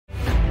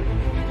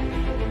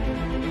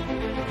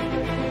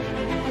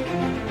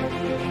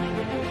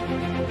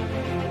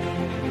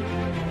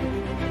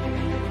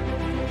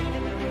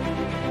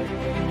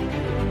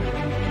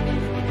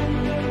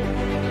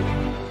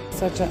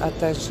such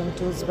attention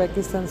to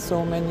Uzbekistan,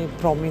 so many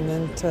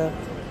prominent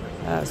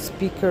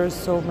speakers,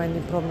 so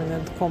many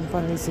prominent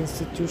companies,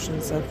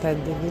 institutions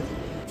attending it.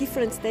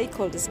 Different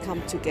stakeholders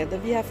come together.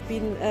 We have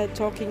been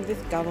talking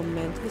with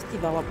government, with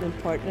development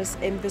partners,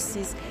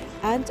 embassies,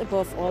 and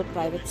above all,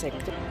 private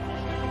sector.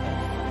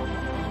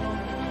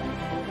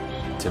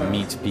 To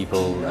meet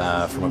people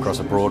from across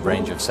a broad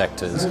range of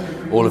sectors,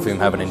 all of whom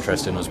have an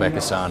interest in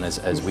Uzbekistan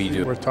as we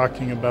do. We're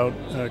talking about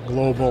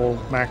global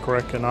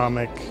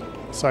macroeconomic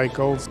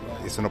cycles.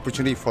 It's an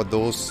opportunity for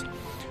those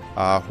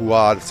who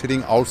are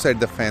sitting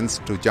outside the fence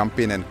to jump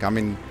in and come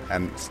in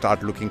and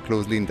start looking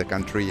closely in the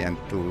country and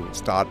to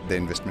start the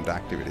investment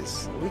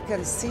activities. We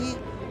can see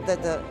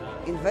that the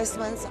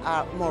investments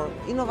are more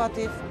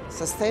innovative,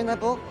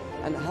 sustainable,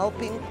 and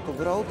helping to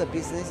grow the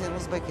business in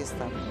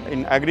Uzbekistan.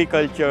 In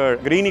agriculture,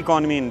 green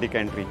economy in the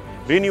country,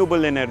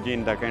 renewable energy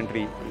in the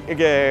country,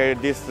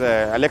 this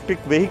electric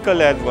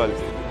vehicle as well.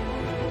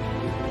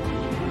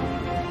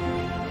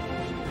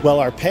 Well,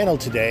 our panel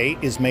today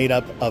is made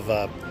up of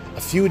a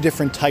few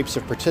different types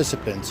of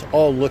participants,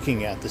 all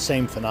looking at the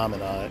same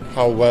phenomena.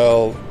 How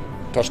well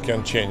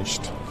Tashkent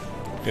changed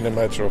in a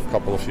matter of a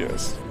couple of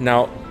years.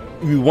 Now,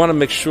 we want to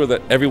make sure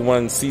that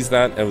everyone sees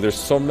that, and there's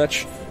so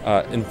much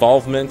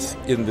involvement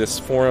in this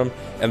forum,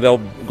 and they'll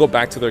go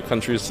back to their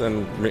countries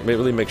and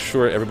really make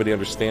sure everybody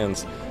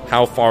understands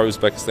how far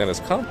Uzbekistan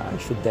has come. I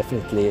should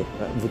definitely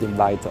would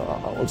invite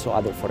also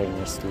other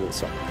foreigners to do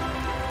so.